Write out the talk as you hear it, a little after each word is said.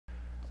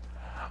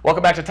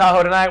Welcome back to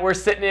Tahoe tonight. We're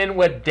sitting in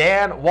with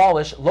Dan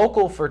Wallisch,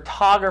 local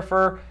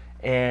photographer,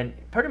 and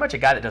pretty much a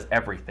guy that does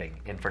everything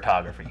in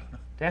photography.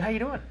 Dan, how you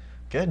doing?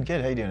 Good,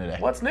 good. How you doing today?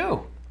 What's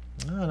new?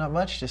 No, not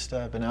much. Just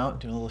been out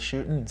doing a little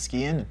shooting and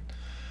skiing and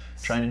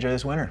trying to enjoy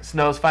this winter.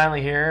 Snow's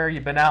finally here.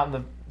 You've been out in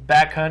the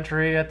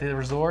backcountry at the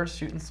resorts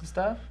shooting some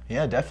stuff?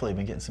 Yeah, definitely.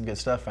 Been getting some good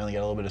stuff. Finally got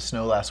a little bit of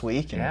snow last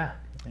week. And yeah,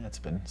 it's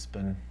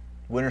been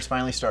winter's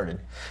finally started.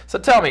 So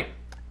tell me,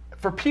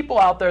 for people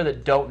out there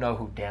that don't know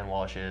who Dan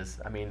Wallisch is,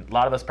 I mean, a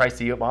lot of us probably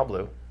see you at Mont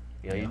Bleu.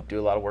 You know, you do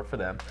a lot of work for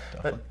them.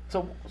 Definitely.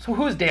 But so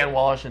who is Dan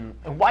Wallisch and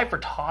why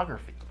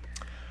photography?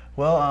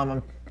 Well,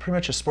 I'm pretty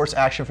much a sports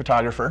action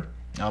photographer.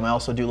 I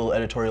also do a little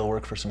editorial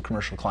work for some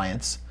commercial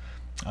clients.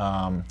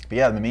 But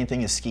yeah, the main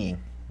thing is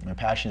skiing. My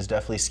passion is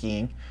definitely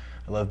skiing.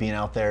 I love being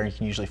out there. You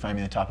can usually find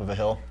me on the top of a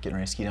hill, getting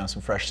ready to ski down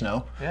some fresh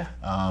snow. Yeah.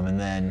 And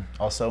then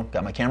also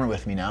got my camera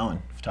with me now,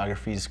 and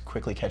photography is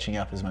quickly catching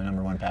up as my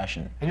 #1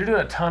 passion. And you're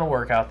doing a ton of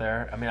work out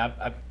there. I mean,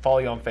 I follow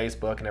you on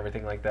Facebook and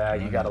everything like that.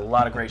 You got a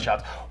lot of great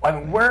shots. I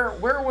mean,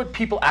 where would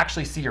people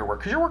actually see your work?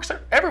 Because your work's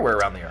everywhere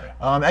around the area.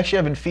 Actually,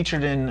 I've been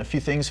featured in a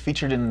few things.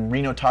 Featured in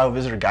Reno Tahoe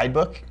Visitor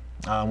Guidebook,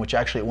 which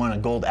actually won a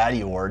Gold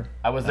Addy Award.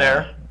 I was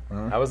there.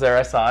 I was there.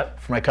 I saw it.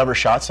 For my cover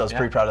shots, so I was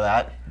pretty proud of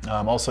that.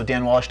 Also,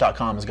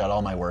 DanWallisch.com has got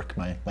all my work,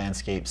 my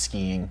landscape,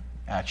 skiing,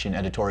 action,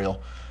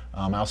 editorial.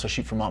 I also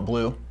shoot for Mont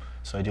Bleu,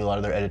 so I do a lot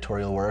of their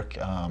editorial work.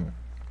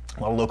 A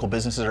lot of local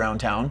businesses around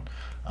town.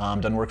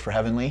 Done work for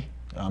Heavenly,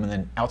 and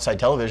then outside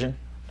television.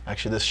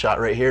 Actually, this shot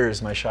right here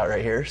is my shot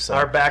right here. So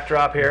our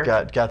backdrop here.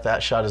 Got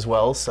that shot as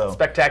well. So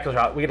spectacular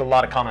shot. We get a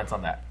lot of comments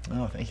on that.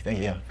 Oh, thank you.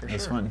 Yeah, for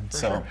it's sure.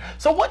 fun.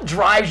 So what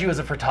drives you as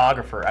a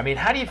photographer? I mean,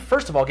 how do you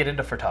first of all get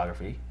into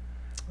photography,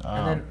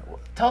 and then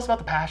tell us about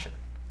the passion.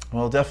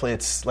 Well, definitely,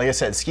 it's like I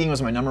said, skiing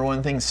was my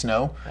 #1 thing,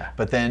 snow. Yeah.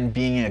 But then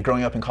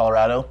growing up in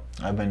Colorado,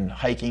 I've been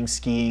hiking,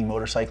 skiing,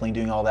 motorcycling,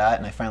 doing all that,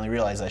 and I finally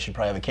realized I should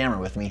probably have a camera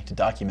with me to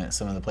document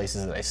some of the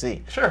places that I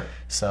see. Sure.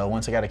 So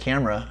once I got a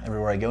camera,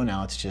 everywhere I go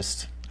now, it's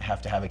just I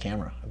have to have a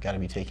camera. I've got to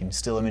be taking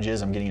still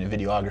images. I'm getting into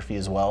videography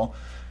as well.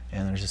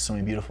 And there's just so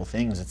many beautiful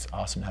things. It's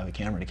awesome to have a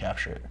camera to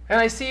capture it.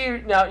 And I see you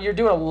now. You're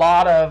doing a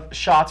lot of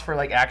shots for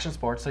like action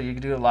sports, so you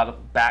can do a lot of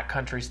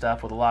backcountry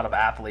stuff with a lot of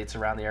athletes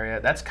around the area.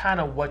 That's kind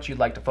of what you'd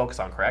like to focus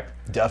on, correct?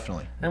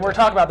 Definitely. And we're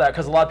talking about that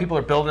because a lot of people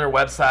are building their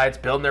websites,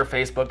 building their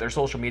Facebook, their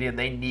social media, and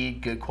they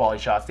need good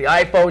quality shots. The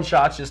iPhone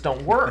shots just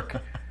don't work,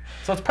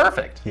 so it's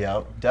perfect.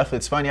 Yeah, definitely.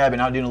 It's fun. Yeah, I've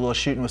been out doing a little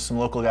shooting with some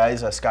local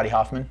guys. Scotty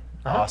Hoffman,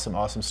 awesome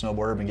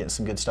snowboarder. Been getting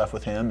some good stuff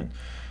with him.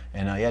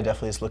 And yeah,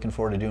 definitely just looking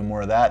forward to doing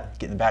more of that.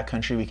 Get in the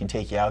backcountry, we can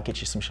take you out,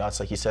 get you some shots,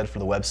 like you said, for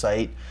the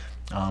website.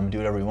 Do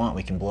whatever we want.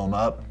 We can blow them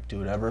up, do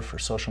whatever for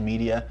social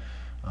media.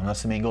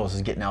 That's the main goal,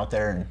 is getting out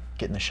there and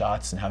getting the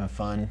shots and having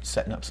fun,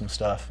 setting up some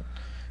stuff.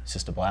 It's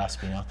just a blast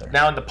being out there.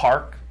 Now in the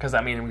park, because I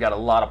mean, we got a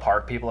lot of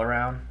park people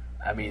around.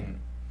 I mean,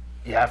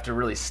 you have to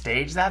really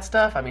stage that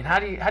stuff. I mean, how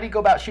do you go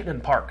about shooting in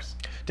parks?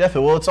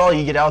 Definitely. Well, it's all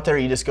you get out there.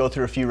 You just go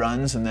through a few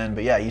runs, and then,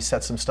 but yeah, you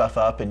set some stuff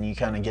up, and you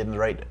kind of get in the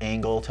right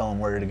angle, tell them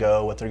where to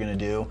go, what they're going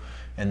to do,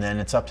 and then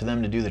it's up to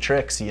them to do the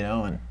tricks, you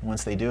know. And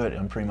once they do it,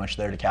 I'm pretty much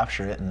there to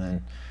capture it, and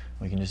then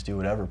we can just do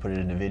whatever, put it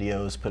into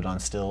videos, put it on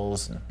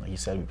stills, and like you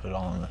said, we put it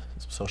all on the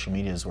social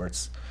medias where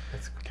it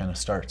kind of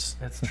starts.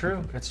 It's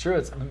true. It's true.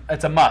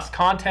 It's a must.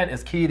 Content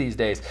is key these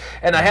days.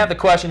 And I have the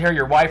question here.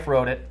 Your wife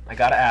wrote it. I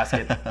got to ask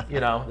it. You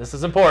know, this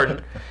is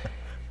important.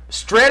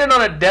 Stranded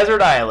on a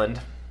desert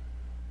island.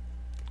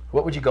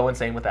 What would you go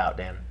insane without,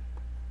 Dan?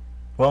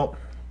 Well,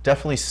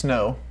 definitely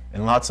snow,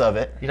 and lots of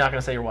it. You're not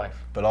going to say your wife.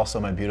 But also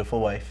my beautiful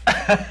wife.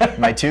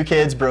 My 2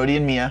 kids, Brody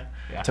and Mia,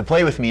 to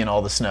play with me in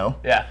all the snow.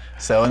 Yeah.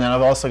 So, and then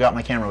I've also got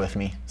my camera with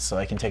me, so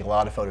I can take a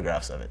lot of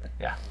photographs of it.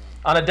 Yeah.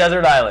 On a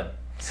desert island.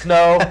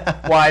 Snow,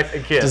 wife,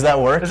 and kids. Does that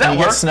work? Does that Can you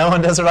work? get snow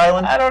on desert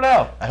island? I don't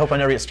know. I hope I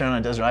never get stranded on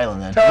a desert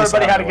island then. Tell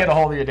everybody how to get a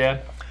hold of you, Dan.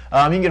 You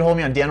can get a hold of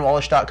me on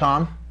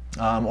danwallisch.com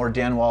or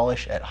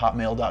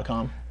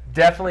danwallisch@hotmail.com.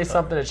 Definitely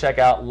something to check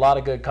out. A lot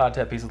of good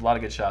content pieces, a lot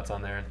of good shots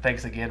on there. And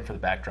thanks again for the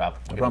backdrop.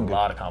 We get a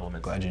lot of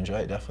compliments. Glad you enjoy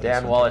it, definitely.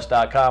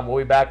 DanWallisch.com. We'll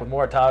be back with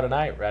more Tahoe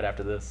tonight right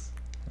after this.